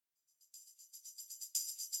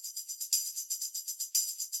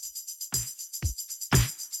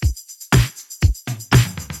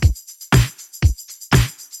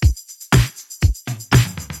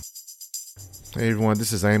Hey everyone,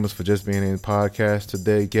 this is Amos for Just Being In Podcast.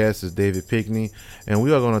 Today, guest is David Pickney, and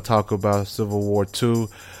we are going to talk about Civil War II,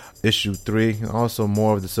 Issue 3, and also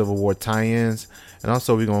more of the Civil War tie-ins, and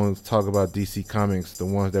also we're going to talk about DC Comics, the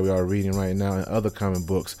ones that we are reading right now, and other comic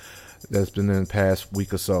books that's been in the past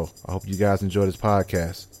week or so. I hope you guys enjoy this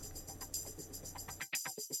podcast.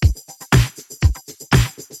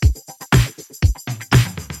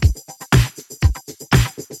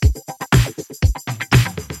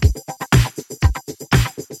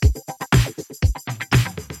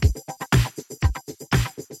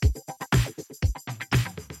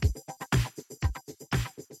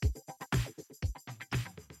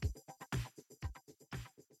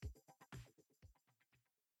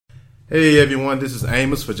 Hey everyone, this is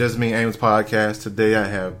Amos for Just Being Amos Podcast. Today I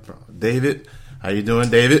have David. How you doing,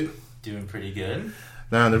 David? Doing pretty good.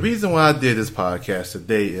 Now the reason why I did this podcast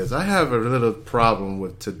today is I have a little problem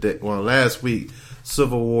with today. Well, last week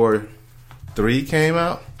Civil War 3 came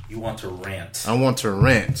out. You want to rant. I want to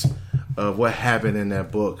rant of what happened in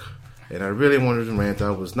that book. And I really wanted to rant.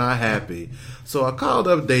 I was not happy. So I called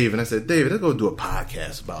up David and I said, David, let's go do a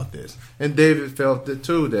podcast about this. And David felt it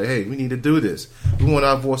too, that, hey, we need to do this. We want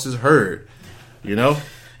our voices heard, you know?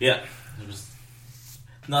 Yeah. It was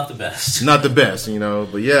not the best. Not the best, you know.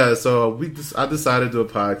 But yeah, so I decided to do a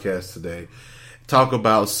podcast today. Talk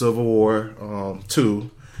about Civil War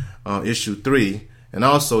 2, Issue 3, and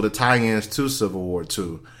also the tie-ins to Civil War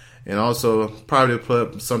 2. And also probably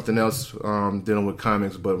put something else dealing with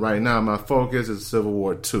comics. But right now my focus is Civil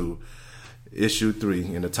War 2, Issue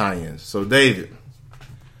 3, and the tie-ins. So David,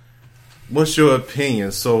 what's your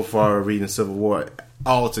opinion so far reading Civil War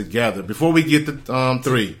altogether? Before we get to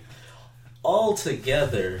 3.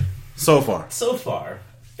 Altogether. So far.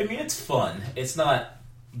 I mean, it's fun. It's not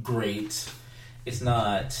great. It's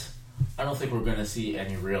not... I don't think we're going to see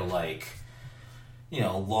any real,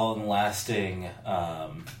 long-lasting...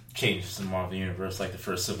 changes in the Marvel Universe like the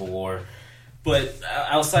first Civil War. But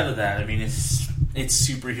outside of that, I mean, it's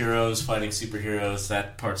superheroes fighting superheroes.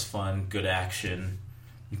 That part's fun, good action.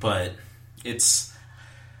 But I guess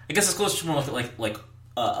it's close to more like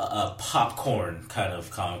a popcorn kind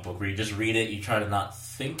of comic book where you just read it, you try to not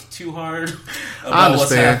think too hard about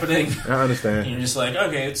what's happening. I understand. And you're just like,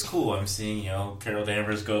 okay, it's cool. I'm seeing, Carol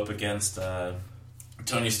Danvers go up against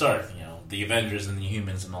Tony Stark, the Avengers and the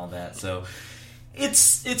Humans and all that. So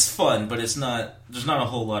It's fun, but it's not. There's not a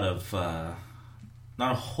whole lot of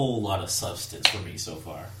substance for me so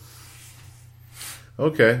far.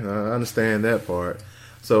 Okay, I understand that part.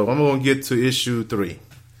 So I'm gonna get to issue 3.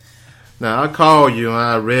 Now I called you and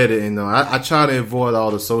I read it, and I try to avoid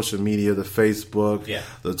all the social media, the Facebook,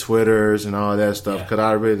 the Twitters, and all that stuff because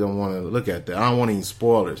I really don't want to look at that. I don't want any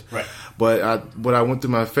spoilers. Right. But when I went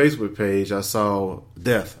through my Facebook page, I saw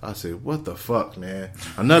death. I said, "What the fuck, man?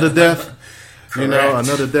 Another death." Correct.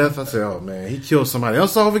 Another death. I said, oh, man, he killed somebody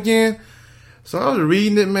else off again? So I was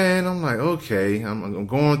reading it, man. I'm like, okay. I'm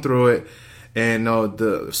going through it. And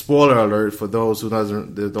the spoiler alert for those who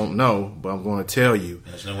don't know, but I'm going to tell you.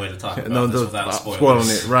 There's no way to talk about this without spoiling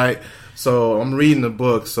it, right? So I'm reading the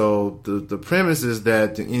book. So the premise is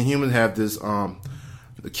that the Inhumans have this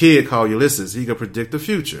the kid called Ulysses. He can predict the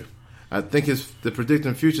future. I think the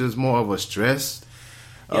predicting future is more of a stress.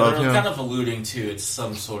 Yeah, they're kind of alluding to it's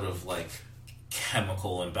some sort of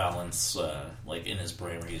chemical imbalance in his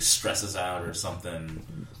brain where he stresses out or something.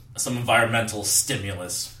 Some environmental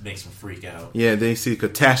stimulus makes him freak out. Yeah, they see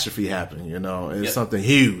catastrophe happen, It's something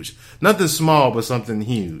huge. Nothing small, but something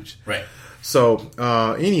huge. Right. So,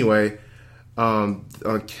 anyway,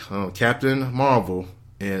 Captain Marvel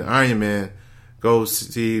and Iron Man go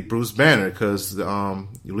see Bruce Banner because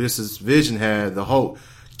Ulysses' vision had the Hulk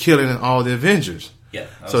killing all the Avengers. Yeah,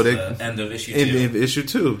 that was the end of issue 2. End of issue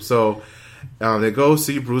 2. So they go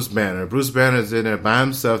see Bruce Banner. Bruce Banner's in there by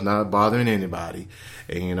himself, not bothering anybody.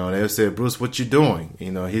 And, they said, Bruce, what you doing?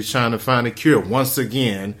 He's trying to find a cure once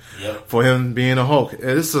again for him being a Hulk. And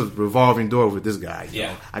this is a revolving door with this guy.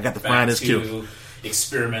 I got to find this cure.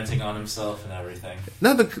 Experimenting on himself and everything.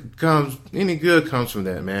 Any good comes from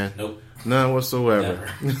that, man. Nope. None whatsoever.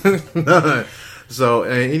 None. So,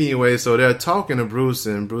 anyway, so they're talking to Bruce,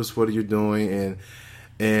 and Bruce, what are you doing?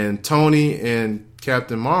 And Tony and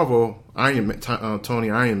Captain Marvel,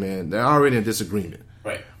 Tony Iron Man, they're already in disagreement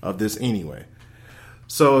of this anyway.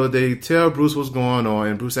 So they tell Bruce what's going on,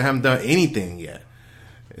 and Bruce, I haven't done anything yet.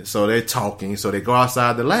 So they're talking. So they go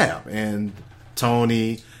outside the lab, and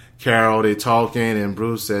Tony, Carol, they're talking, and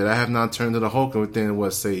Bruce said, I have not turned into the Hulk within,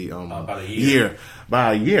 about a year.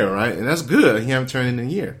 About a year, right? And that's good. He haven't turned in a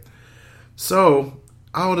year. So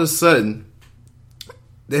all of a sudden,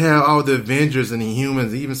 they have all the Avengers and the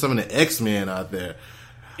Humans, even some of the X-Men out there.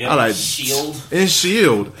 Yep. I like Shield. And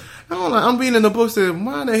Shield. I'm reading the book. Saying,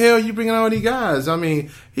 why the hell are you bringing all these guys? I mean,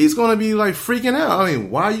 he's going to be like freaking out. I mean,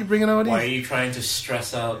 why are you bringing all these? Why are you trying to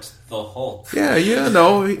stress out the Hulk? Yeah,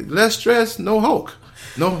 no, less stress, no Hulk.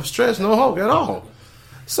 No stress, no Hulk at all.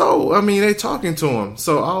 So, I mean, they talking to him.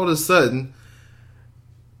 So all of a sudden,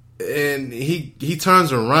 and he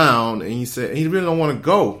turns around and he said he really don't want to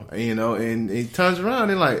go, and he turns around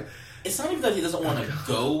and like. It's not even that he doesn't want to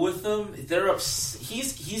go with them.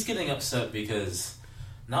 He's getting upset because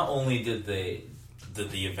not only did the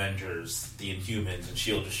Avengers, the Inhumans, and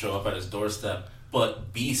S.H.I.E.L.D. just show up at his doorstep,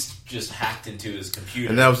 but Beast just hacked into his computer.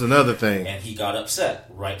 And that was another thing. And he got upset,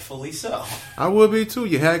 rightfully so. I would be too.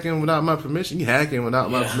 You hacking without my permission. You hacking without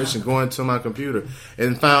my permission, going to my computer,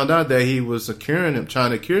 and found out that he was trying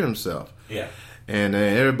to cure himself. Yeah. And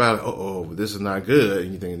everybody, this is not good.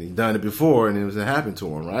 And you think he'd done it before, and it was happened to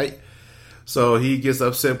him, right? So he gets a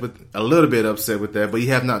little bit upset with that, but he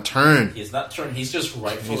has not turned. He's not turned. He's just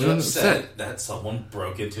rightfully upset that someone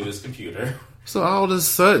broke into his computer. So all of a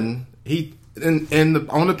sudden,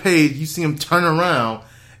 on the page, you see him turn around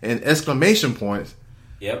and exclamation points.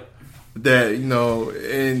 Yep. That,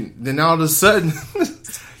 and then all of a sudden,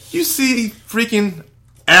 you see freaking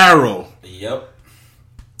Arrow. Yep.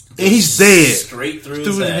 And he's dead. Straight through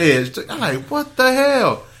his head. I'm like, what the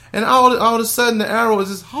hell? And all of a sudden, the Arrow is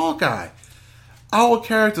this Hawkeye. Our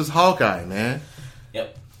character's Hawkeye, man.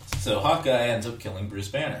 Yep. So Hawkeye ends up killing Bruce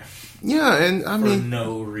Banner. Yeah, and I mean...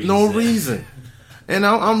 no reason. No reason. And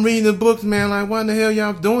I'm reading the books, man, like, why the hell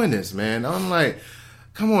y'all doing this, man? I'm like,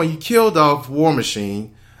 come on, you killed off War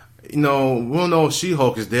Machine. We don't know if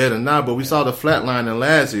She-Hulk is dead or not, but we saw the flatline in the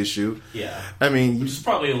last issue. Yeah. I mean... Which is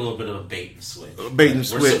probably a little bit of a bait and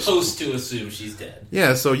switch. We're supposed to assume she's dead.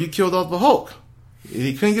 Yeah, so you killed off the Hulk.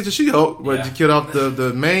 He couldn't get to She-Hulk, but you killed off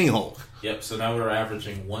the main Hulk. Yep, so now we're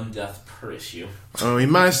averaging 1 death per issue. We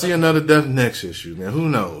might see another death next issue. Now, who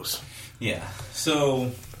knows? Yeah,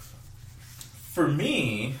 so for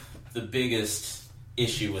me, the biggest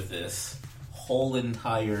issue with this whole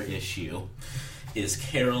entire issue is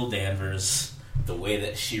Carol Danvers, the way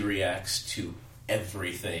that she reacts to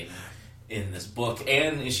everything in this book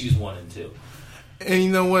and issues 1 and 2. And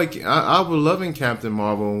you know what? I was loving Captain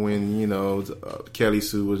Marvel when, Kelly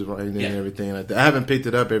Sue was writing and everything like that. I haven't picked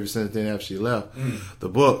it up ever since then after she left the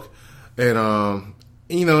book. And,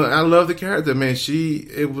 I love the character, man. She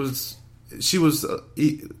was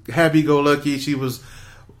happy-go-lucky. She was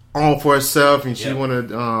on for herself, and she wanted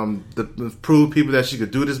to prove people that she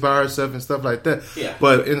could do this by herself and stuff like that. Yeah.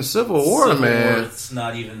 But in Civil War, man... it's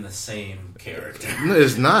not even the same character. No,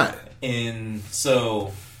 it's not. And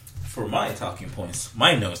so... For my talking points,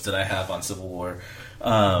 my notes that I have on Civil War,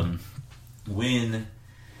 when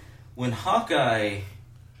Hawkeye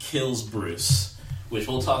kills Bruce, which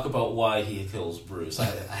we'll talk about why he kills Bruce. I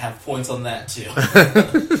have points on that too.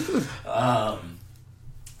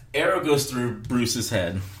 Arrow goes through Bruce's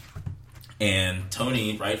head, and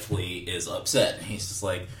Tony rightfully is upset. He's just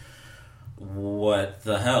like, what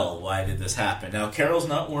the hell? Why did this happen? Now, Carol's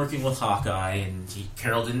not working with Hawkeye, and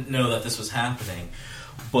Carol didn't know that this was happening.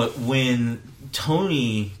 But when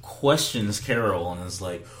Tony questions Carol and is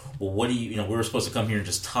like, well, what do we were supposed to come here and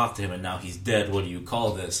just talk to him, and now he's dead, what do you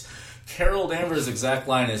call this? Carol Danvers' exact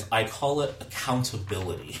line is, I call it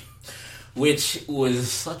accountability, which was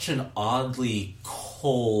such an oddly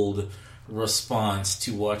cold response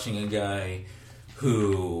to watching a guy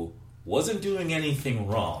who wasn't doing anything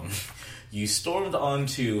wrong. You stormed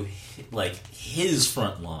onto, his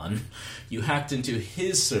front lawn. You hacked into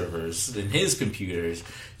his servers and his computers.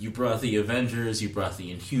 You brought the Avengers, you brought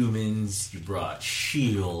the Inhumans, you brought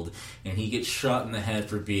S.H.I.E.L.D., and he gets shot in the head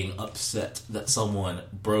for being upset that someone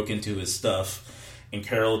broke into his stuff. And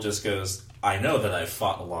Carol just goes, I know that I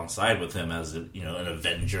fought alongside with him as an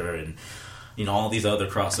Avenger and all these other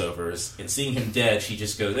crossovers. And seeing him dead, she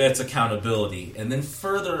just goes, that's accountability. And then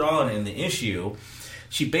further on in the issue,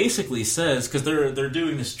 she basically says, because they're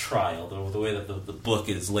doing this trial, the way that the book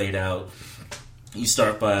is laid out, you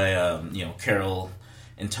start by, Carol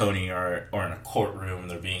and Tony are in a courtroom.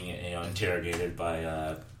 They're being interrogated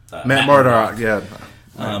by Matt Murdock. Yeah.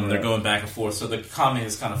 They're going back and forth. So the comic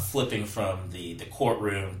is kind of flipping from the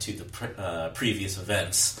courtroom to the previous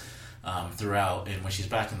events throughout. And when she's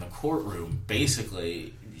back in the courtroom,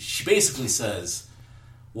 she basically says,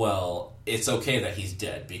 well, it's okay that he's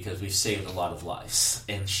dead because we've saved a lot of lives.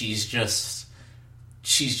 And she's just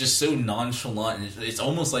so nonchalant, and it's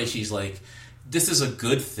almost like she's like, this is a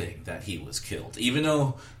good thing that he was killed, even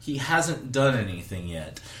though he hasn't done anything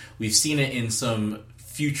yet. We've seen it in some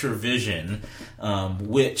future vision,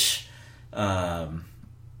 which to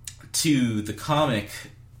the comic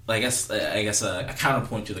I guess a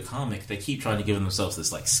counterpoint to the comic, they keep trying to give themselves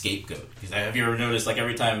this like scapegoat. Because have you ever noticed, like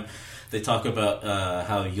every time they talk about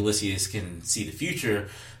how Ulysses can see the future,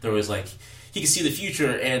 they're always like, he can see the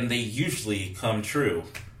future, and they usually come true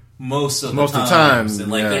most of the time.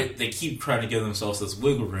 And like they keep trying to give themselves this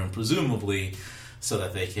wiggle room, presumably, so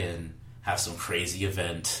that they can have some crazy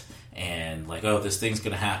event and like, oh, this thing's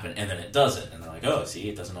going to happen, and then it doesn't, and they're like, oh, see,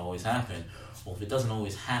 it doesn't always happen. Well, if it doesn't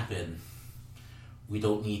always happen, we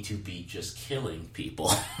don't need to be just killing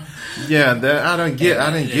people. Yeah, I didn't get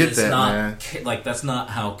that, man. Like, that's not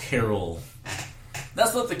how Carol...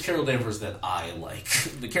 That's not the Carol Danvers that I like.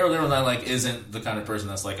 The Carol Danvers I like isn't the kind of person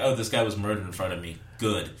that's like, oh, this guy was murdered in front of me.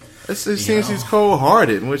 Good. It seems she's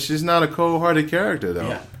cold-hearted, which is not a cold-hearted character, though.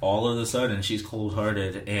 Yeah, all of a sudden, she's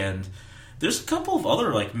cold-hearted, and there's a couple of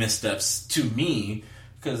other, like, missteps to me,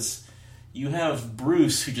 because you have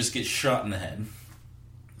Bruce, who just gets shot in the head,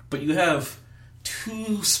 but you have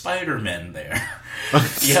 2 Spider-Men there.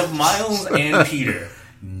 You have Miles and Peter.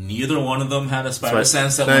 Neither one of them had a spider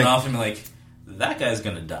sense that went off and like, that guy's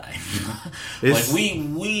gonna die. Like,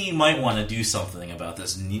 we might want to do something about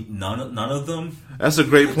this. None of them. That's a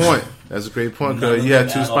great point. Because you had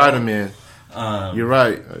 2 Spider-Men. You're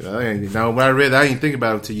right. Now, when I read that, I didn't think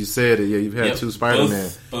about it until you said it. Yeah, you've had 2 Spider-Men.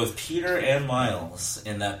 Both Peter and Miles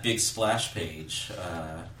in that big splash page.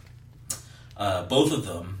 Both of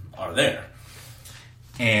them are there.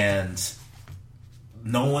 And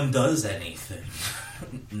no one does anything.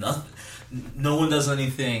 No one does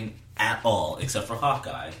anything at all, except for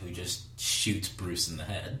Hawkeye, who just shoots Bruce in the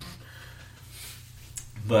head.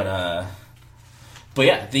 But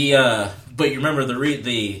yeah, but you remember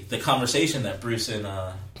the conversation that Bruce and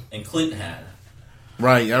Clint had.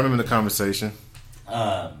 Right, I remember the conversation.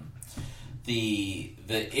 The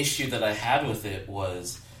issue that I had with it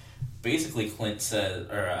was basically Clint said,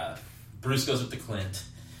 or Bruce goes up to Clint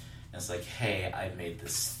and it's like, hey, I made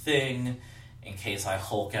this thing in case I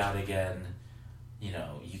Hulk out again. You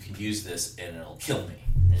know, you can use this and it'll kill me.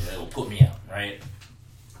 And it'll put me out, right?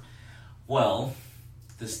 Well,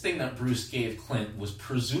 this thing that Bruce gave Clint was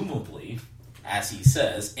presumably, as he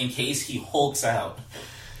says, in case he hulks out.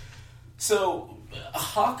 So,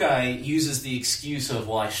 Hawkeye uses the excuse of,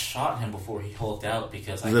 well, I shot him before he hulked out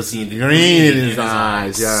because I could see the green in his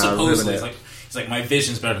eyes. Yeah, supposedly. He's like, my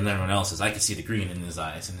vision's better than everyone else's. I could see the green in his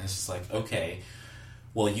eyes. And it's just like, okay,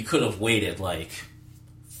 well, you could have waited, like,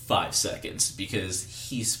 5 seconds because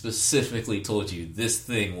he specifically told you this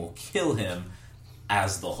thing will kill him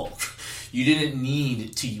as the Hulk. You didn't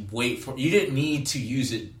need to you didn't need to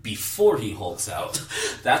use it before he hulks out.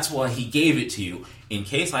 That's why he gave it to you. In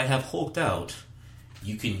case I have hulked out,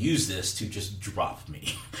 you can use this to just drop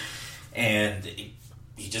me. And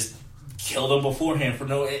he just killed him beforehand for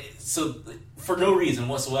no reason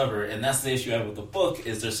whatsoever. And that's the issue I have with the book,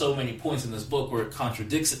 is there's so many points in this book where it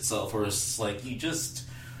contradicts itself, where it's like you just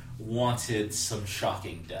wanted some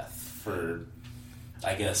shocking death for,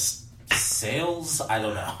 I guess, sales. I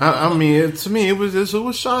don't know. I mean, to me, it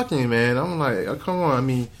was shocking, man. I'm like, oh, come on. I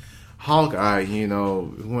mean, Hawkeye, you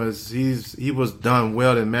know, he was done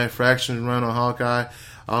well in Matt Fraction's run on Hawkeye.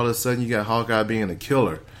 All of a sudden, you got Hawkeye being a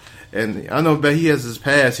killer, and I know, but he has his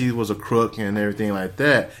past. He was a crook and everything like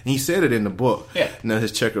that. And he said it in the book. Yeah, you know,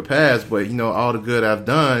 his checkered past. But you know, all the good I've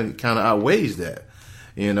done kind of outweighs that.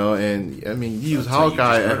 You know, and I mean, you use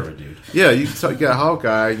Hawkeye. You got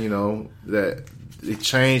Hawkeye, you know, that it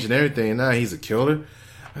changed and everything. Now he's a killer.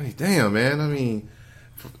 I mean, damn, man. I mean,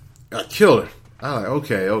 a killer. I'm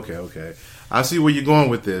like, okay. I see where you're going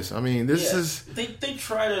with this. I mean, this is... They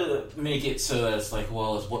try to make it so that it's like,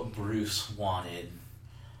 well, it's what Bruce wanted.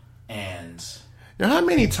 And... Now, how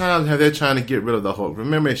many times have they trying to get rid of the Hulk?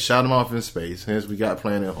 Remember, they shot him off in space. Hence, we got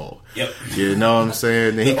Planet Hulk. Yep. You know what I'm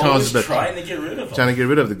saying? Then he comes back, trying to get rid of him. Trying to get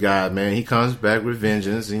rid of the guy, man. He comes back with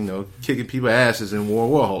vengeance, you know, kicking people's asses in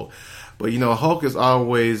War Hulk. But, you know, Hulk has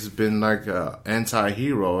always been like an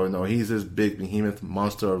anti-hero. You know, he's this big behemoth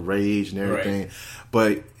monster of rage and everything. Right.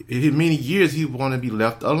 But in many years, he wanted to be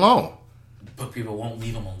left alone. But people won't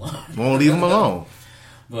leave him alone. Won't leave him alone.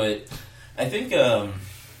 But I think...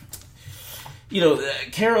 you know,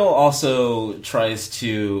 Carol also tries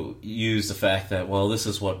to use the fact that, well, this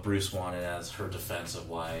is what Bruce wanted as her defense of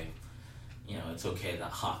why, you know, it's okay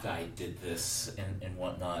that Hawkeye did this and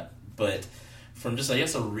whatnot. But from just, I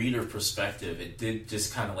guess, a reader perspective, it did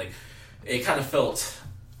just kind of like, it kind of felt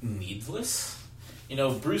needless. You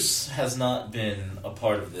know, Bruce has not been a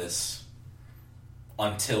part of this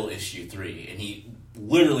until issue 3, and he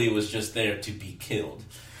literally was just there to be killed.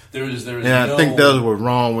 There was I think those were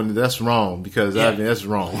wrong. That's wrong because I mean that's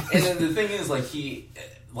wrong. And then the thing is, like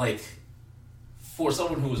for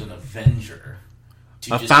someone who was an Avenger,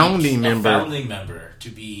 to founding member. A founding member to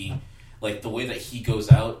be like the way that he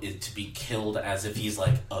goes out is to be killed as if he's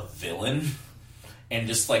like a villain, and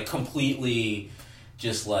just like completely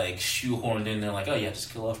just like shoehorned in there, like, oh yeah,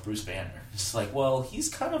 just kill off Bruce Banner. It's like, well, he's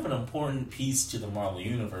kind of an important piece to the Marvel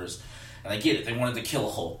Universe, and I get it. They wanted to kill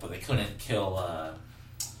Hulk, but they couldn't kill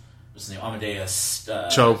what's his name, Amadeus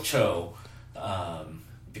Cho,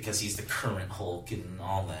 because he's the current Hulk and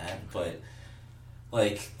all that. But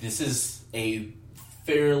like, this is a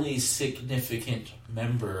fairly significant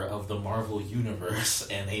member of the Marvel Universe,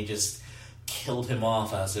 and they just killed him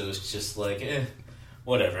off as it was just like,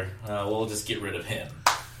 whatever. We'll just get rid of him.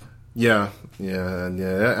 Yeah.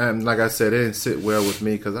 And like I said, it didn't sit well with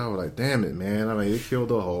me because I was like, damn it, man. I mean, they killed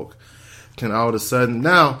the Hulk. And all of a sudden,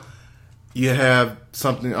 now you have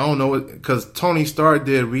something, I don't know, because Tony Stark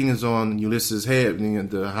did readings on Ulysses' head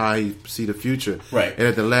and how he see the future. Right. And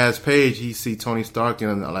at the last page, he see Tony Stark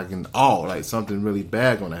in awe, like something really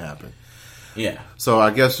bad going to happen. Yeah. So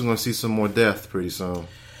I guess we're going to see some more death pretty soon.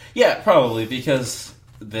 Yeah, probably, because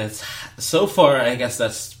that's so far, I guess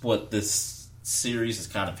that's what this series is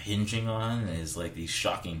kind of hinging on, is like these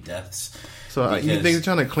shocking deaths. So you think they're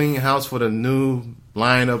trying to clean house for the new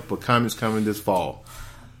lineup of comics coming this fall?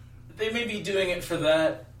 They may be doing it for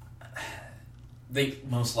that. They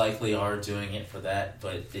most likely are doing it for that,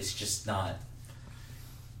 but it's just not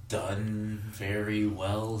done very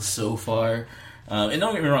well so far. And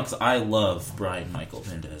don't get me wrong, because I love Brian Michael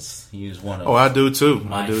Bendis. He is one of I do too.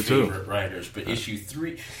 my favorite writers. But issue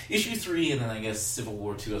 3, and then I guess Civil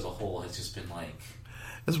War 2 as a whole has just been like,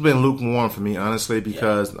 it's been lukewarm for me, honestly,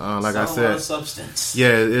 because like I said, a lot of substance. Yeah,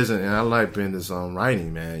 it isn't, and I like Bendis'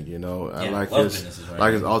 writing, man. You know, I like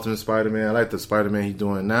his Ultimate Spider-Man. I like the Spider-Man he's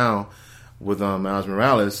doing now with Miles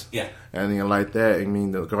Morales. Yeah, and I like that. I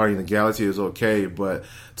mean, the Guardian of the Galaxy is okay, but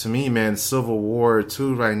to me, man, Civil War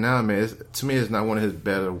 2 right now, man, to me, it's not one of his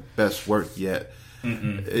best work yet.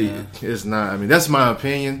 It's not. I mean, that's my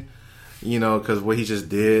opinion. You know, because what he just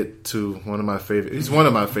did to one of my favorite... He's one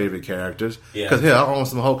of my favorite characters. Because, I own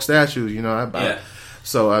some Hulk statues, you know.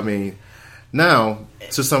 So, I mean, now,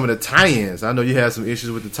 to some of the tie-ins. I know you had some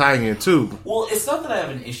issues with the tie-in, too. Well, it's not that I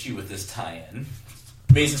have an issue with this tie-in.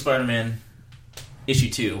 Amazing Spider-Man,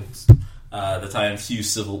 issue 2. The tie-in to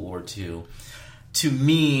Civil War 2. To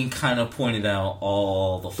me, kind of pointed out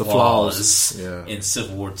all the flaws in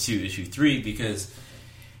Civil War 2, issue 3, because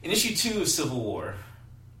in issue 2 of Civil War...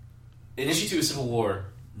 In issue 2 of Civil War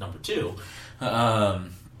number 2,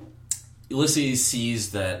 Ulysses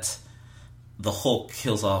sees that the Hulk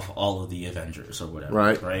kills off all of the Avengers or whatever.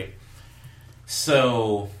 Right?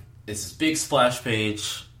 So, it's this big splash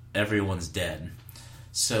page, everyone's dead.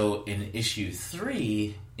 So, in issue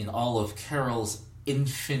 3, in all of Carol's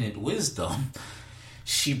infinite wisdom,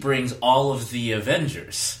 she brings all of the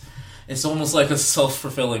Avengers. It's almost like a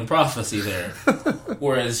self-fulfilling prophecy there.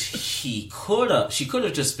 Whereas she could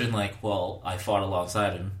have just been like, well, I fought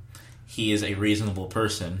alongside him. He is a reasonable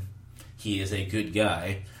person. He is a good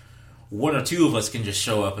guy. One or two of us can just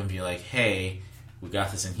show up and be like, hey, we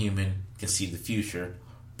got this Inhuman, can see the future.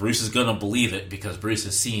 Bruce is going to believe it because Bruce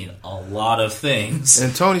has seen a lot of things.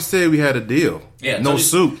 And Tony said we had a deal. Yeah, no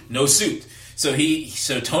suit. No suit.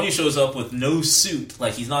 So Tony shows up with no suit,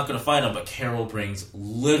 like he's not going to fight him, but Carol brings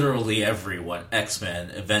literally everyone,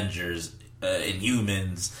 X-Men, Avengers,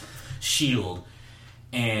 Inhumans, S.H.I.E.L.D.,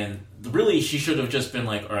 and really she should have just been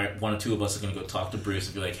like, alright, one or two of us are going to go talk to Bruce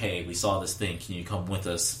and be like, hey, we saw this thing, can you come with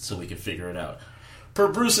us so we can figure it out? Per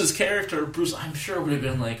Bruce's character, Bruce, I'm sure, would have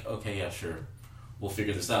been like, okay, yeah, sure, we'll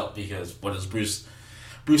figure this out, because what is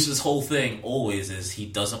Bruce's whole thing always is he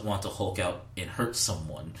doesn't want to Hulk out and hurt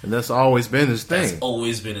someone. And that's always been his thing. That's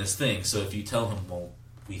always been his thing. So if you tell him, well,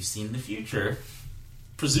 we've seen the future,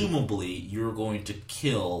 presumably you're going to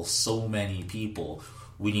kill so many people,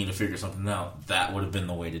 we need to figure something out. That would have been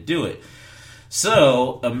the way to do it.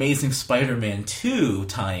 So, Amazing Spider-Man 2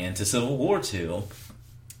 tie-in to Civil War 2.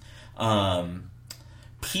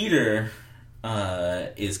 Peter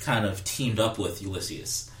is kind of teamed up with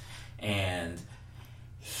Ulysses. And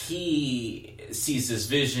he sees this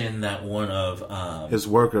vision that one of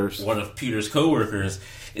Peter's co-workers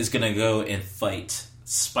is going to go and fight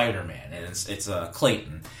Spider-Man, and it's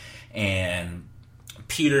Clayton. And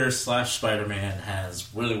Peter / Spider-Man has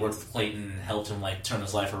really worked with Clayton, helped him like turn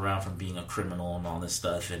his life around from being a criminal and all this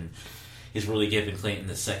stuff, and he's really given Clayton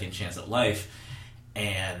the second chance at life.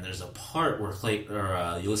 And there's a part where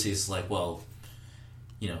Ulysses is like, well,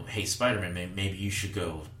 you know, hey, Spider-Man, maybe you should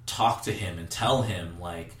go talk to him and tell him,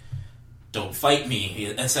 like, don't fight me,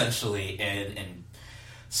 essentially. And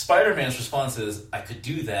Spider-Man's response is, I could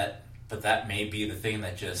do that, but that may be the thing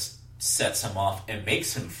that just sets him off and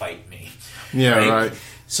makes him fight me. Yeah, right.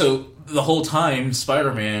 So the whole time,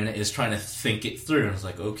 Spider-Man is trying to think it through. And it's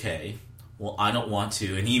like, okay, well, I don't want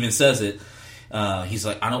to. And he even says it. He's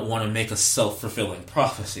like, I don't want to make a self-fulfilling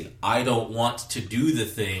prophecy. I don't want to do the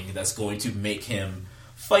thing that's going to make him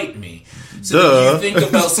fight me. So if you think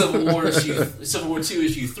about Civil War 2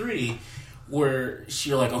 issue 3, where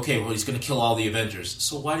you're like, okay, well, he's going to kill all the Avengers.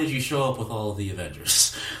 So why did you show up with all of the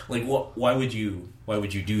Avengers? Like, what? Why would you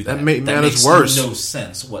do that? That makes worse. No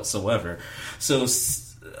sense whatsoever. So,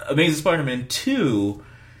 Amazing Spider-Man 2,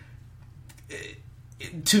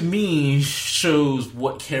 to me, shows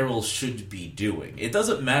what Carol should be doing. It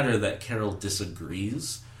doesn't matter that Carol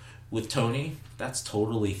disagrees with Tony. That's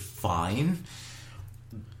totally fine.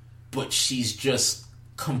 But she's just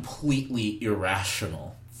completely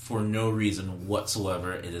irrational. For no reason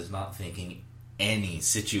whatsoever. It is not thinking any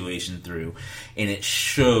situation through. And it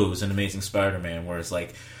shows in Amazing Spider-Man where it's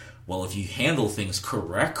like, well, if you handle things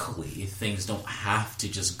correctly, things don't have to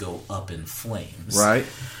just go up in flames. Right.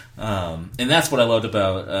 And that's what I loved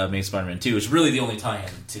about Amazing Spider-Man 2. It's really the only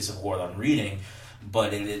tie-in to Civil War that I'm reading.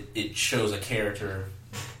 But it shows a character,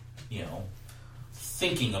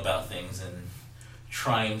 thinking about things and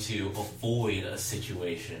trying to avoid a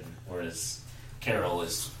situation. Whereas Carol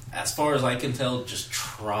is, as far as I can tell, just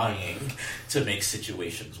trying to make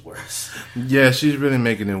situations worse. Yeah, she's really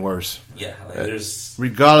making it worse. Yeah, there's...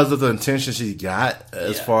 regardless of the intention she got,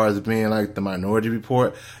 as far as being like the Minority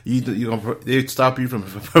Report, they stop you from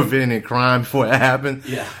preventing a crime before it happened.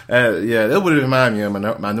 Yeah. That would remind me of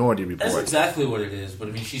Minority Report. That's exactly what it is, but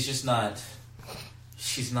I mean, she's just not...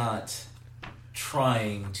 She's not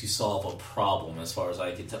trying to solve a problem, as far as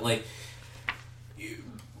I can tell. Like...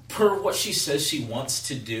 Per what she says she wants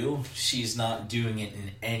to do, she's not doing it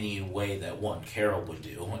in any way that one Carol would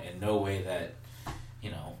do, in no way that,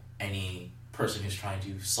 any person who's trying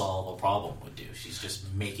to solve a problem would do. She's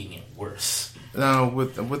just making it worse. Now,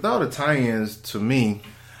 with all the tie-ins, to me,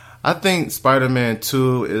 I think Spider-Man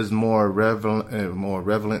 2 is more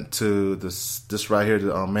relevant to this right here,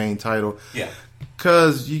 the main title. Yeah.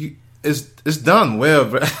 Because it's done well,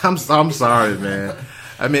 but I'm sorry, man.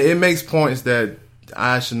 I mean, it makes points that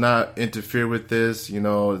I should not interfere with this.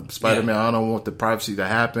 Spider-Man, I don't want the privacy to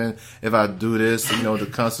happen. If I do this, the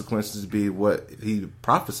consequences be what he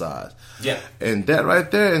prophesied. Yeah. And that right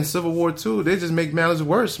there in Civil War 2, they just make matters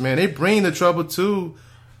worse, man. They bring the trouble to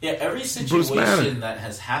every situation that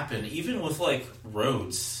has happened, even with, like,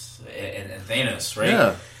 Rhodes and Thanos, right?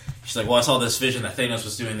 Yeah. She's like, well, I saw this vision that Thanos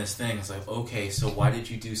was doing this thing. It's like, okay, so why did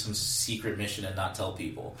you do some secret mission and not tell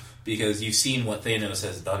people? Because you've seen what Thanos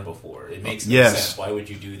has done before. It makes no sense. Why would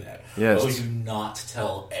you do that? Yes. Why would you not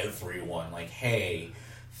tell everyone, like, hey,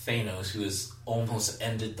 Thanos, who has almost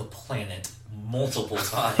ended the planet multiple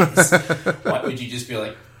times, why would you just be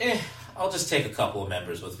like, I'll just take a couple of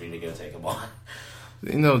members with me to go take them on?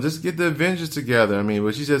 Just get the Avengers together. I mean,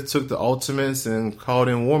 but she just took the Ultimates and called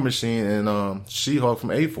in War Machine and She-Hulk from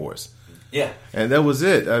A-Force. Yeah. And that was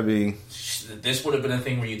it. I mean... This would have been a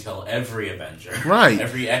thing where you tell every Avenger. Right.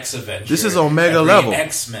 Every ex-Avenger. This is Omega level.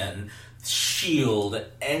 X-Men, S.H.I.E.L.D.,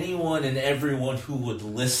 anyone and everyone who would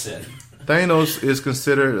listen. Thanos is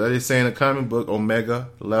considered, they say in the comic book, Omega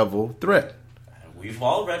level threat. We've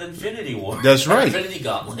all read Infinity War. That's right. Infinity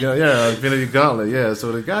Gauntlet. Yeah, Infinity Gauntlet, yeah.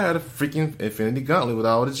 So the guy had a freaking Infinity Gauntlet with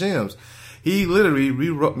all the gems. He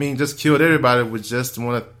literally just killed everybody with just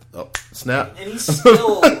one snap. And he's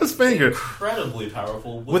still his finger. Incredibly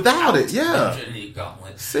powerful without it, yeah. Infinity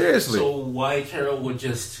Gauntlet. Seriously. So why Carol would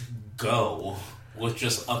just go with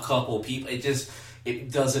just a couple people,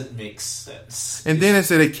 it doesn't make sense. And then they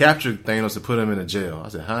say they captured Thanos and put him in a jail. I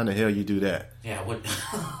said, how in the hell you do that? Yeah, what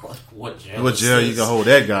jail? What jail you can hold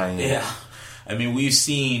that guy in? Yeah. I mean, we've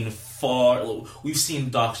seen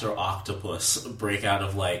Dr. Octopus break out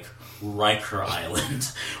of, like, Riker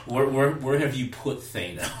Island. Where have you put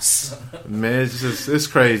Thanos? Man, it's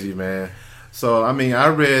crazy, man. So, I mean, I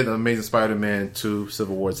read Amazing Spider-Man 2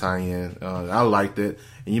 Civil War tie-in. I liked it.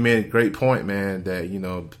 And you made a great point, man,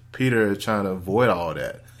 that, Peter is trying to avoid all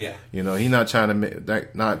that. Yeah. He's not trying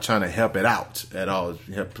to help it out at all.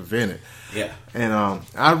 Help prevent it. Yeah. And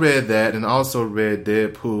I read that and also read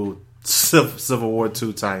Deadpool Civil War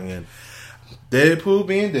 2 tie-in. Deadpool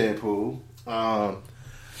being Deadpool,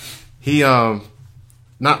 he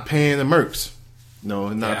not paying the mercs.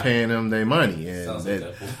 Not paying them their money. And sounds like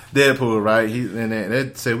Deadpool, right?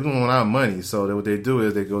 They say we don't want our money. So what they do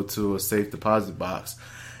is they go to a safe deposit box,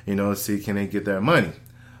 see can they get their money.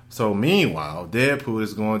 So meanwhile, Deadpool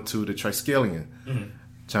is going to the Triskelion,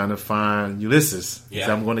 trying to find Ulysses. Yeah.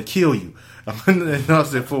 So I'm going to kill you. And I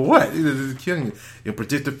said, for what? He's killing you. You'll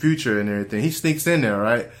predict the future and everything. He sneaks in there,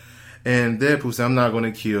 right? And Deadpool said, "I'm not going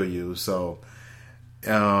to kill you." So he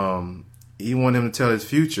wanted him to tell his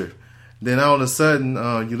future. Then all of a sudden,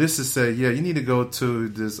 Ulysses said, "Yeah, you need to go to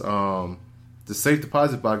this the safe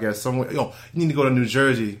deposit box at somewhere. You need to go to New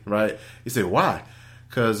Jersey, right?" He said, "Why?"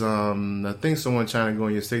 Because I think someone trying to go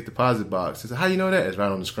in your safe deposit box. He said, "How you know that?" It's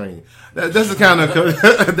right on the screen. That's the kind of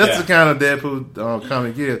the kind of Deadpool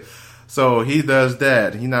comic is. So he does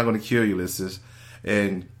that. He's not going to kill Ulysses,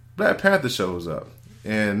 and Black Panther shows up.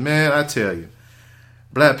 And man, I tell you,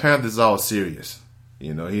 Black Panther's all serious.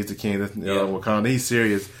 He's the king of Wakanda. He's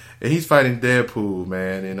serious, and he's fighting Deadpool,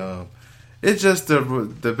 man. And it's just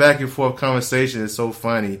the back and forth conversation is so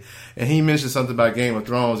funny. And he mentioned something about Game of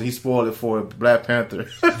Thrones. And he spoiled it for Black Panther.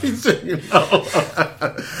 So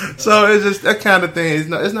it's just that kind of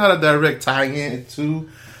thing. It's not a direct tie-in to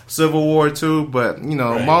Civil War 2, but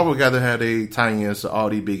right. Marvel got to have a tie-ins to all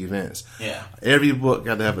these big events. Yeah, every book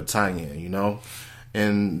got to have a tie-in.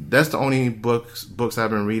 And that's the only books I've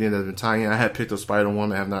been reading that's been tie-in. I had picked up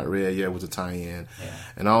Spider-Woman. I have not read yet with a tie-in. Yeah.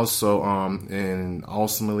 And also, and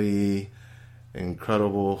ultimately,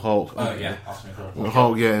 Incredible Hulk. Oh yeah, awesome Incredible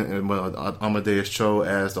Hulk. Yeah, and Amadeus Cho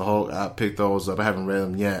as the Hulk. I picked those up. I haven't read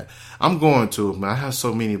them yet. I'm going to, man. I have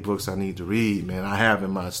so many books I need to read, man. I have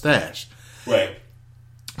in my stash. Right.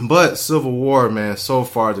 But Civil War, man, so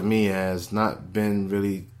far to me has not been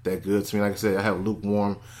really that good to me. Like I said, I have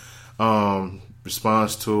lukewarm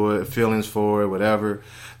response to it, feelings for it, whatever.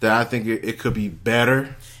 That I think it could be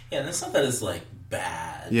better. Yeah, and it's not that it's like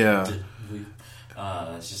bad. Yeah.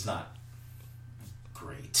 It's just not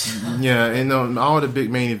great. Yeah, and all the big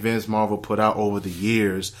main events Marvel put out over the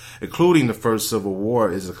years, including the first Civil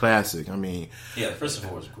War, is a classic. I mean, yeah, the first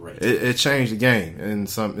Civil War is great. It changed the game in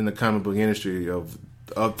the comic book industry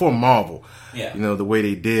for Marvel. Yeah, the way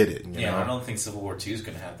they did it. You know? I don't think Civil War 2 is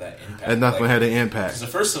going to have that impact. It's not going to have the impact. Because the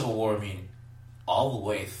first Civil War, I mean, all the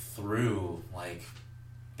way through, like,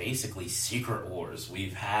 basically Secret Wars,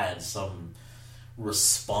 we've had some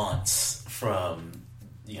response from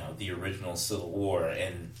the original Civil War,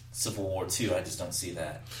 and Civil War 2, I just don't see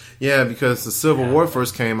that. Yeah, because the Civil War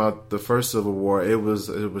first came out, the first Civil War, it was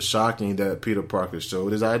shocking that Peter Parker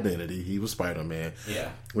showed his identity. He was Spider-Man. Yeah.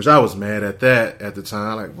 Which I was mad at that at the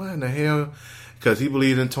time. Like, what in the hell? Because he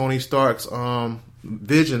believed in Tony Stark's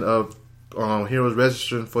vision of heroes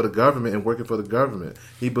registering for the government and working for the government.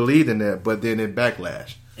 He believed in that, but then it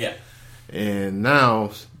backlash. Yeah. And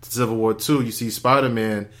now, Civil War 2, you see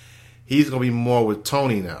Spider-Man, he's going to be more with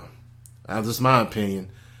Tony now. That's just my opinion.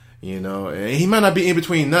 And he might not be in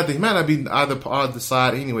between nothing. He might not be either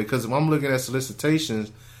side anyway, because if I'm looking at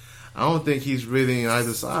solicitations, I don't think he's really on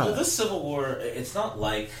either side. Well, this Civil War, it's not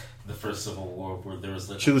like the first Civil War where there was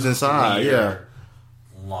like choosing side, yeah.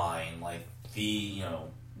 line, like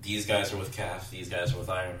these guys are with Cap, these guys are with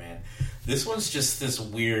Iron Man. This one's just this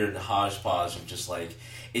weird hodgepodge of just like,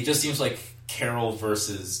 it just seems like Carol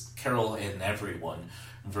and everyone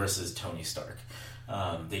versus Tony Stark.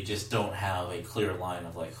 They just don't have a clear line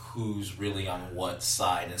of like who's really on what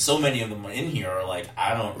side, and so many of them in here are like,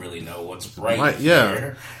 I don't really know what's right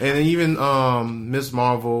here. And even Miss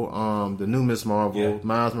Marvel, the new Miss Marvel,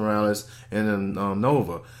 Miles Morales, and then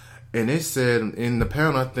Nova, and they said in the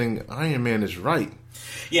panel, I think Iron Man is right.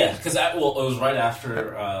 Yeah, because it was right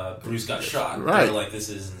after Bruce got shot. Right, they were like, this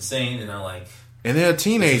is insane, and they're like, and they're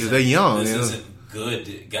teenagers, they're young. This isn't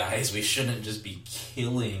good, guys. We shouldn't just be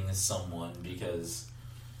killing someone because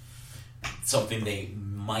something they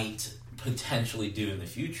might potentially do in the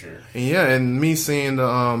future. Yeah, and me seeing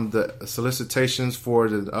the solicitations for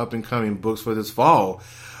the up and coming books for this fall,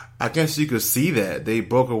 I guess you could see that they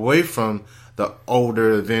broke away from the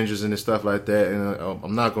older Avengers and stuff like that. And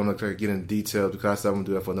I'm not going to get into detail because I'm going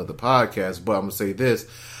to do that for another podcast. But I'm going to say this: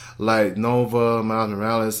 like Nova, Miles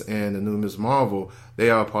Morales, and the new Ms. Marvel, they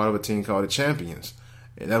are part of a team called the Champions.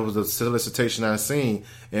 And that was a solicitation I seen.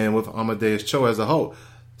 And with Amadeus Cho as a Hulk.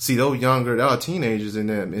 See, those younger, they are teenagers in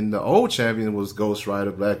them. And the old champion was Ghost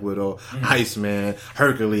Rider, Black Widow, Iceman,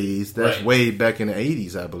 Hercules. That's way back in the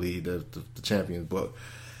 80s, I believe, the Champions book.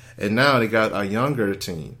 And now they got a younger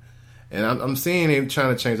team. And I'm seeing them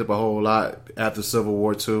trying to change up a whole lot after Civil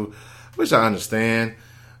War 2, which I understand.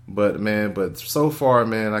 But so far,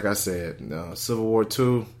 man, like I said, Civil War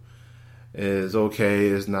 2 is okay.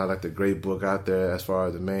 It's not like the great book out there as far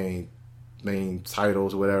as the main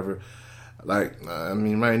titles or whatever. Like, I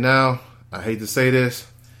mean, right now, I hate to say this,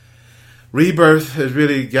 Rebirth has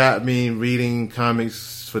really got me reading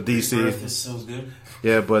comics for DC. Rebirth is so good.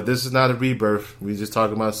 Yeah, but this is not a Rebirth. We're just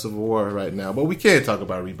talking about Civil War right now. But we can talk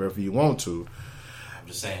about Rebirth if you want to. I'm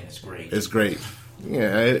just saying, it's great. It's great.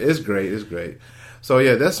 Yeah, it's great. It's great. So,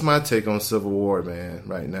 yeah, that's my take on Civil War, man,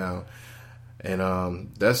 right now.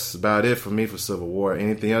 And that's about it for me for Civil War.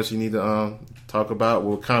 Anything else you need to talk about?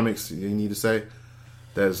 What comics you need to say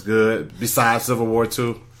that's good besides Civil War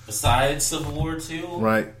 2? Besides Civil War 2?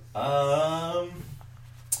 Right. What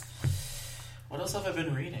else have I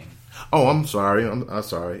been reading? Oh, I'm sorry. I'm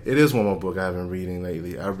sorry. It is one more book I've been reading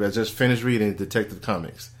lately. I just finished reading Detective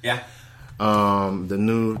Comics. Yeah. The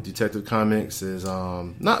new Detective Comics is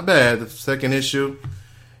not bad. The second issue.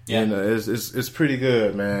 Yeah. And it's pretty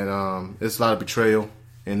good, man. It's a lot of betrayal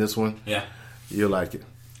in this one. Yeah. You'll like it.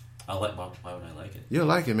 Why would I like it? You'll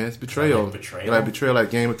like it, man. It's betrayal. Like betrayal? Like betrayal, like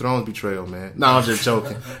Game of Thrones betrayal, man. No, I'm just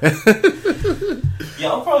joking. Yeah,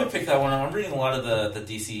 I'll probably pick that one up. I'm reading a lot of the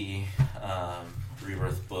DC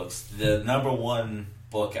Rebirth books. The number one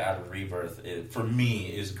book out of Rebirth, for me,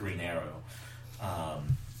 is Green Arrow.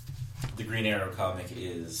 The Green Arrow comic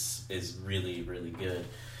is really, really good.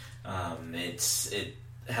 It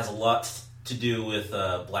has a lot to do with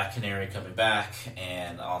Black Canary coming back,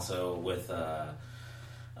 and also with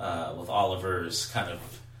Oliver's kind of,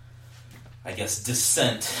 I guess,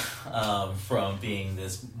 descent from being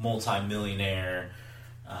this multi-millionaire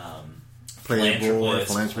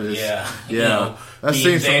philanthropist. Yeah. Yeah. That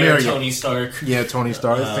seems familiar. Tony Stark. Yeah, Tony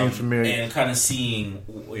Stark. That seems familiar. And kind of seeing,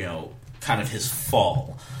 kind of his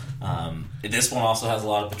fall. This one also has a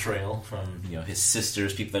lot of betrayal from, his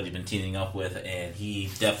sisters, people that he's been teaming up with, and he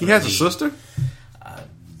definitely... He has a sister?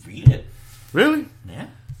 Read it. Really? Yeah.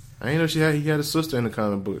 I didn't know he had a sister in the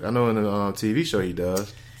comic book. I know in the TV show he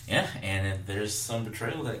does. Yeah, and there's some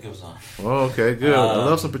betrayal that goes on. Oh, okay, good. I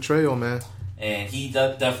love some betrayal, man. And he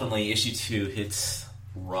definitely, issue 2 hits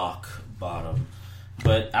rock bottom.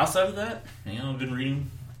 But outside of that, I've been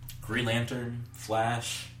reading Green Lantern,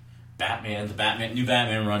 Flash, Batman. The new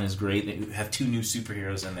Batman run is great. They have 2 new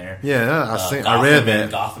superheroes in there. Yeah, I read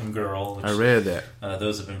that. Gotham Girl. Which, I read that.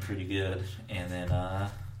 Those have been pretty good. And then,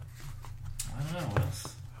 I don't know what else.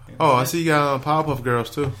 I see you got Powerpuff Girls,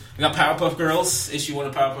 too. We got Powerpuff Girls. Issue 1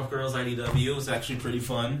 of Powerpuff Girls IDW. It was actually pretty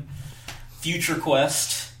fun. Future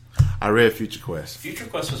Quest. I read Future Quest. Future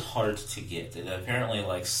Quest was hard to get. It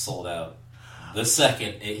apparently sold out the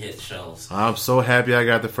second it hit shelves. I'm so happy I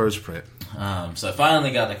got the first print. So I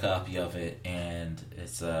finally got a copy of it, and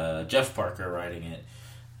it's Jeff Parker writing it,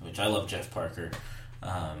 which I love Jeff Parker.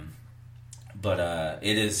 But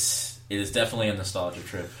it is definitely a nostalgia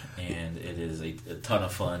trip, and it is a ton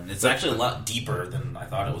of fun. It's actually a lot deeper than I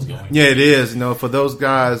thought it was going to. Yeah, it is. For those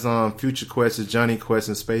guys, Future Quest is Johnny Quest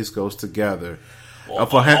and Space Ghost together. Well,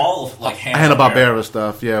 for all of Hanna-Barbera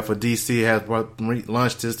stuff, yeah. For DC has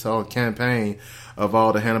launched this whole campaign of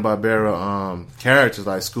all the Hanna-Barbera characters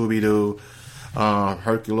like Scooby-Doo,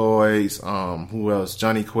 Herculoids, who else?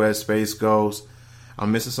 Johnny Quest, Space Ghost.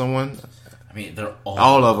 I'm missing someone. I mean, they're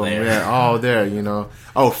all of them, there. yeah, all there.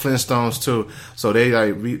 Oh, Flintstones too. So they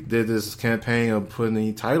did this campaign of putting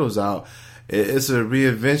the titles out. It's a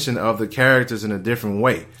reinvention of the characters in a different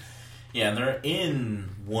way. Yeah, and they're in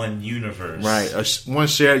one universe. Right, one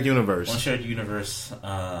shared universe. One shared universe.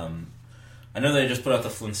 I know they just put out the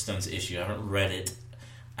Flintstones issue. I haven't read it.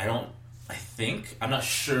 I'm not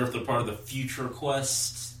sure if they're part of the Future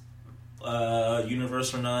Quest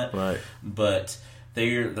universe or not. Right. But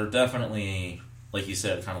they're definitely, like you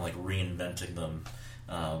said, kind of like reinventing them.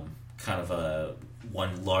 Kind of a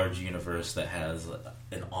one large universe that has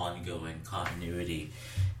an ongoing continuity.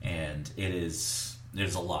 And it's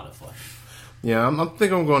a lot of fun. Yeah, I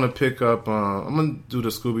think I'm going to pick up. I'm going to do the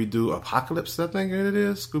Scooby-Doo Apocalypse. I think it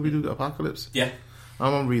is Scooby-Doo Apocalypse. Yeah,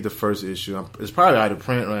 I'm going to read the first issue. It's probably out of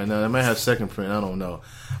print right now. It might have second print. I don't know,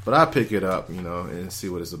 but I'll pick it up, and see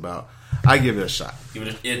what it's about. I give it a shot.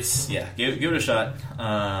 Give it a shot.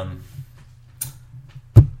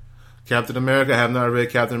 Captain America. I have not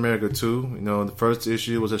read Captain America 2. The first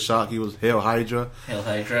issue was a shock. He was Hail Hydra. Hail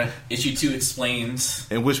Hydra. Issue 2 explains.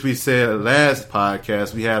 In which we said last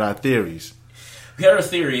podcast we had our theories. We had our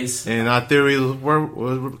theories. And our theories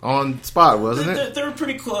were on spot, wasn't it? They were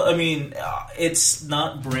pretty close. I mean, it's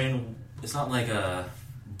not like a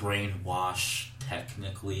brainwash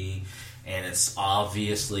technically, and it's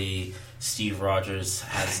obviously Steve Rogers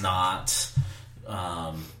has not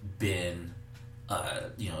been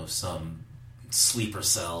some sleeper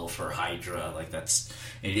cell for Hydra.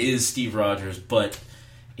 It is Steve Rogers, but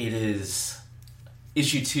it is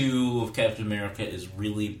issue 2 of Captain America is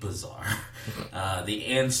really bizarre. The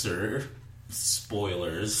answer,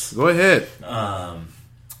 spoilers. Go ahead.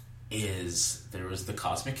 Is there was the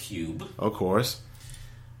Cosmic Cube. Of course.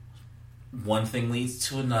 One thing leads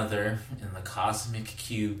to another, and the Cosmic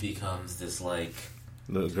Cube becomes this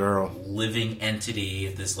little girl, living entity.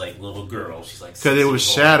 This little girl. She's because it was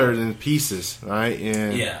shattered in pieces, right?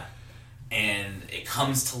 And it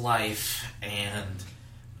comes to life, and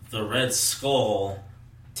the Red Skull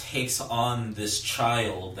takes on this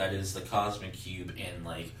child that is the Cosmic Cube and,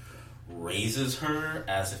 like, raises her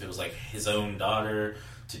as if it was, like, his own daughter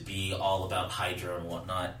to be all about Hydra and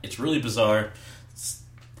whatnot. It's really bizarre.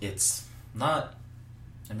 It's not...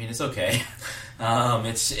 I mean, it's okay.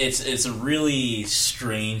 It's really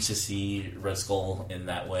strange to see Red Skull in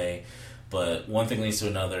that way, but one thing leads to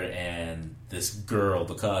another, and this girl,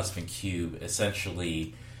 the Cosmic Cube,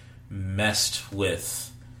 essentially messed with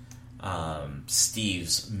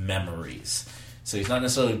Steve's memories. So he's not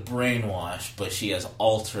necessarily brainwashed, but she has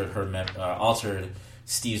altered altered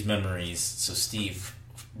Steve's memories. So Steve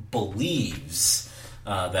believes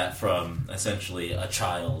that from essentially a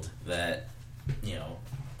child that, you know,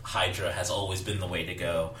 Hydra has always been the way to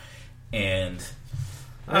go. And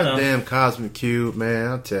that damn Cosmic Cube, man,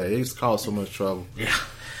 I'll tell you, it's caused so much trouble. Yeah.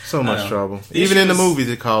 So much trouble. Even in the movies,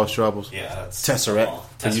 it caused troubles. Yeah, that's Tesseract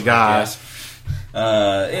for you guys.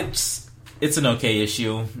 Yeah. It's an okay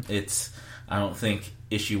issue. I don't think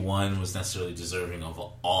issue 1 was necessarily deserving of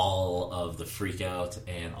all of the freak out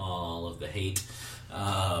and all of the hate.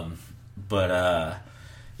 But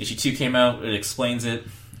issue 2 came out. It explains it.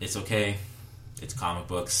 It's okay. It's comic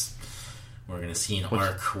books. We're going to see an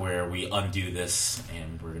arc where we undo this,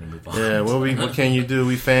 and we're going to move on. Yeah, what can you do?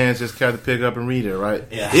 We fans just got to pick up and read it, right?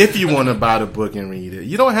 Yeah. If you want to buy the book and read it.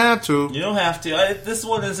 You don't have to. You don't have to. This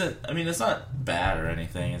one isn't... I mean, it's not bad or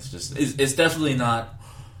anything. It's just... It's definitely not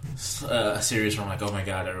a series where I'm like, oh my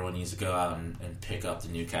god, everyone needs to go out and pick up the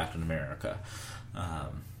new Captain America.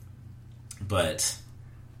 But,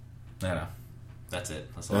 I don't know. That's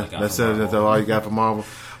it. That's all I got. That's it. That's all you got for Marvel.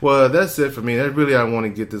 Well, that's it for me. That really, I want to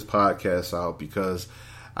get this podcast out because,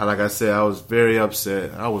 like I said, I was very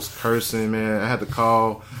upset. I was cursing, man. I had to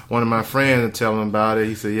call one of my friends and tell him about it.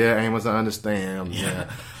 He said, "Yeah, Amos, I understand."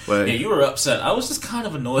 Yeah, but yeah, you were upset. I was just kind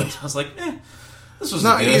of annoyed. I was like, this was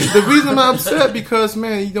not good. The reason I'm upset because,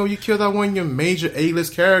 man, you killed out one of your major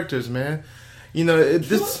A-list characters, man.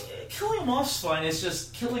 Killing him off's fine. It's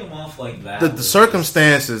just killing him off like that. The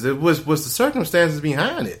circumstances. It was the circumstances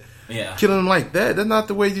behind it. Yeah, killing him like that. That's not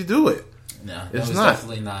the way you do it. No, it's not.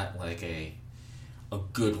 Definitely not like a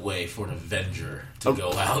good way for an Avenger to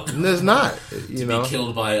go out. It's not. Be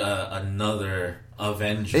killed by another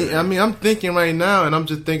Avenger. I mean, I'm thinking right now, and I'm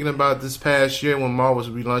just thinking about this past year when Marvel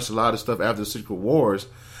relaunched a lot of stuff after the Secret Wars.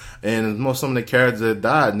 And some of the characters that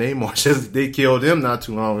died, Namor, they killed him not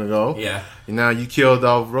too long ago. Yeah. And now you killed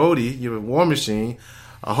off Rhodey, your War Machine.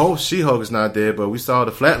 I hope She-Hulk is not dead, but we saw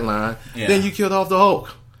the flatline. Yeah. Then you killed off the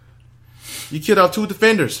Hulk. You killed off 2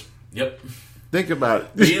 Defenders. Yep. Think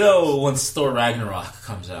about it. Once Thor Ragnarok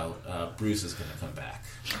comes out, Bruce is going to come back.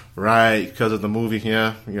 Right, because of the movie,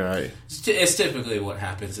 yeah. You're right. It's typically what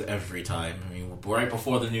happens every time. I mean, right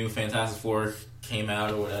before the new Fantastic Four came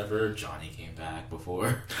out or whatever, Johnny came back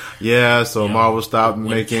before. Yeah, so Marvel stopped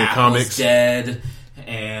making Cap comics. Was dead,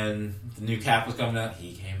 and the new Cap was coming out.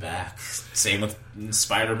 He came back. Same with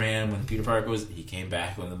Spider-Man when Peter Parker he came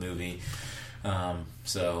back in the movie.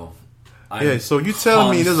 So you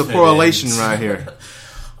telling me there's a correlation right here?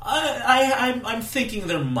 I'm thinking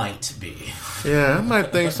there might be. Yeah, I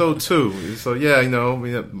might think so too. So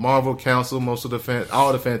we have Marvel canceled most of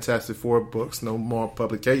all the Fantastic Four books, no more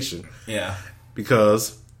publication. Yeah,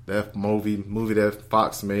 because that movie that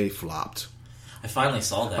Fox made flopped. I finally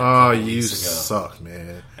saw that. Oh, you suck,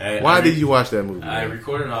 man! Why did you watch that movie? I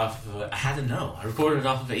recorded it off. I had to know. I recorded it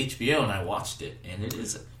off of HBO and I watched it, and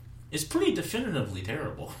it's pretty definitively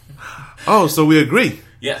terrible. Oh, so we agree.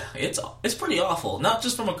 Yeah, it's pretty awful. Not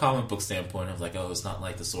just from a comic book standpoint of like, it's not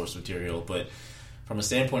like the source material, but from a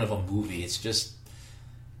standpoint of a movie, it's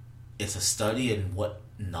a study in what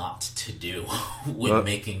not to do when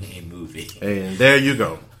making a movie. And there you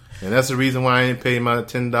go. And that's the reason why I ain't paid my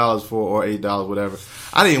 $10 for or $8, whatever.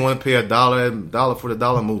 I didn't even want to pay a dollar for the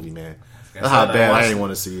dollar movie, man. That's how bad I didn't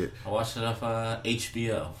want to see it. I watched it off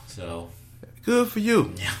HBO, so good for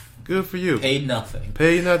you. Yeah. Good for you. Paid nothing.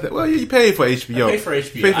 Well, you paid for HBO. I paid for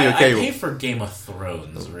HBO. You paid for your cable. I paid for Game of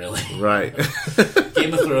Thrones, really. Right.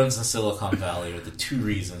 Game of Thrones and Silicon Valley are the 2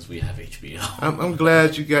 reasons we have HBO. I'm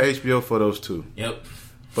glad you got HBO for those 2. Yep.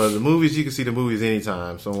 But the movies, you can see the movies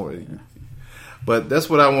anytime. So, but that's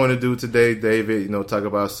what I want to do today, David. Talk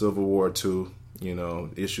about Civil War 2.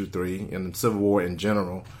 Issue 3 and Civil War in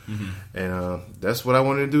general. Mm-hmm. And that's what I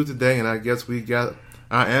wanted to do today. And I guess we got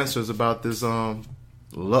our answers about this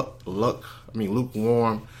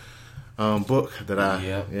lukewarm book that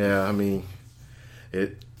I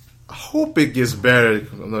hope it gets better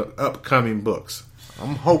in the upcoming books.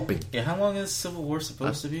 I'm hoping. Yeah, how long is Civil War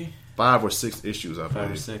supposed to be? 5 or 6 issues, I believe.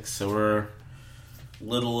 5 or 6, so we're a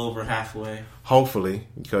little over halfway. Hopefully,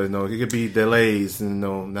 because it could be delays,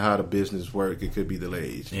 and how the business work. It could be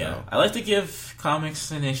delays. Yeah, I like to give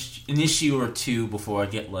comics an issue or two before I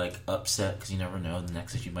get upset, because you never know, the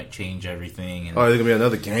next issue might change everything. And there's gonna be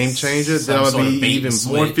another game changer. Then I'll be even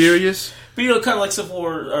more switch. furious. But kind of like Civil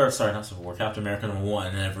War, or sorry, not Civil War, Captain America #1,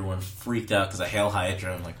 and everyone freaked out because of Hail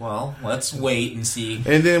Hydra. I'm like, well, let's wait and see.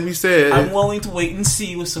 And then we said, I'm willing to wait and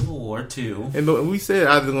see with Civil War 2. And we said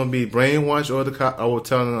either going to be Brainwash or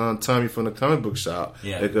telling Tommy from the comic book shop.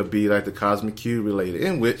 Yeah. It could be like the Cosmic Cube related,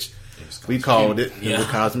 in which we called it the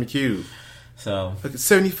Cosmic Cube. So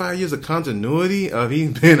 75 years of continuity of he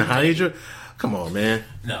being Hydra. Come on, man.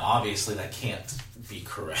 No, obviously that can't be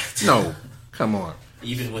correct. No, come on.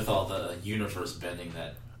 Even with all the universe bending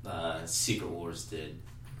that Secret Wars did,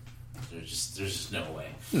 there's just no way.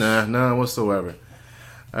 Nah, none whatsoever.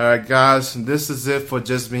 All right, guys, this is it for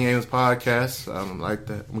Just Being Amos podcast.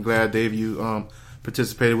 I'm glad, Dave, you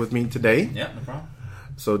participated with me today. Yeah, no problem.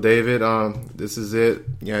 So, David, this is it.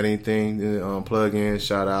 You got anything to plug in,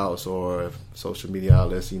 shout outs, or social media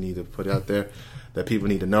outlets you need to put out there that people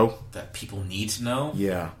need to know? That people need to know?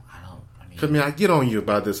 Yeah. I get on you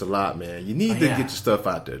about this a lot, man. You need to get your stuff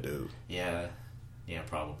out there, dude. Yeah,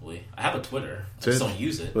 probably. I have a Twitter. I just don't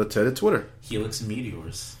use it. Well, tell the Twitter. Helix and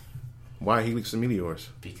Meteors. Why Helix and Meteors?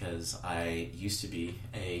 Because I used to be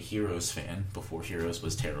a Heroes fan before Heroes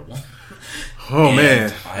was terrible. Oh,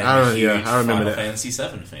 man. I'm a huge I remember Final that. Fantasy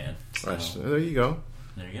VII fan. So, there you go.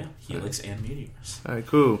 There you go. Helix and Meteors. All right,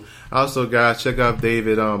 cool. Also, guys, check out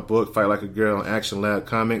David book, Fight Like a Girl on Action Lab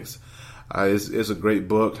Comics. It's a great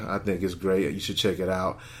book. I think it's great. You should check it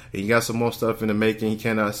out. And you got some more stuff in the making he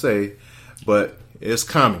cannot say, but it's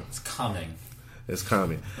coming. It's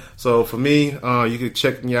coming. So for me, you can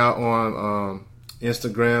check me out on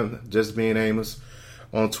Instagram, Just Being Amos.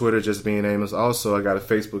 On Twitter, Just Being Amos. Also, I got a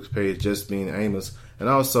Facebook page, Just Being Amos. And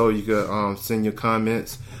also, you can send your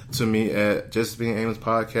comments to me at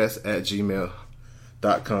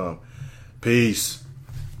justbeingamospodcast@gmail.com. Peace.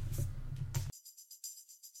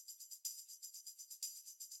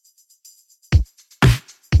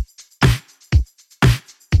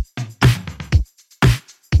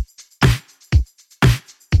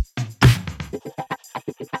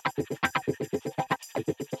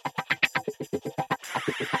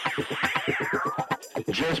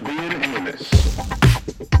 Just Being Amos.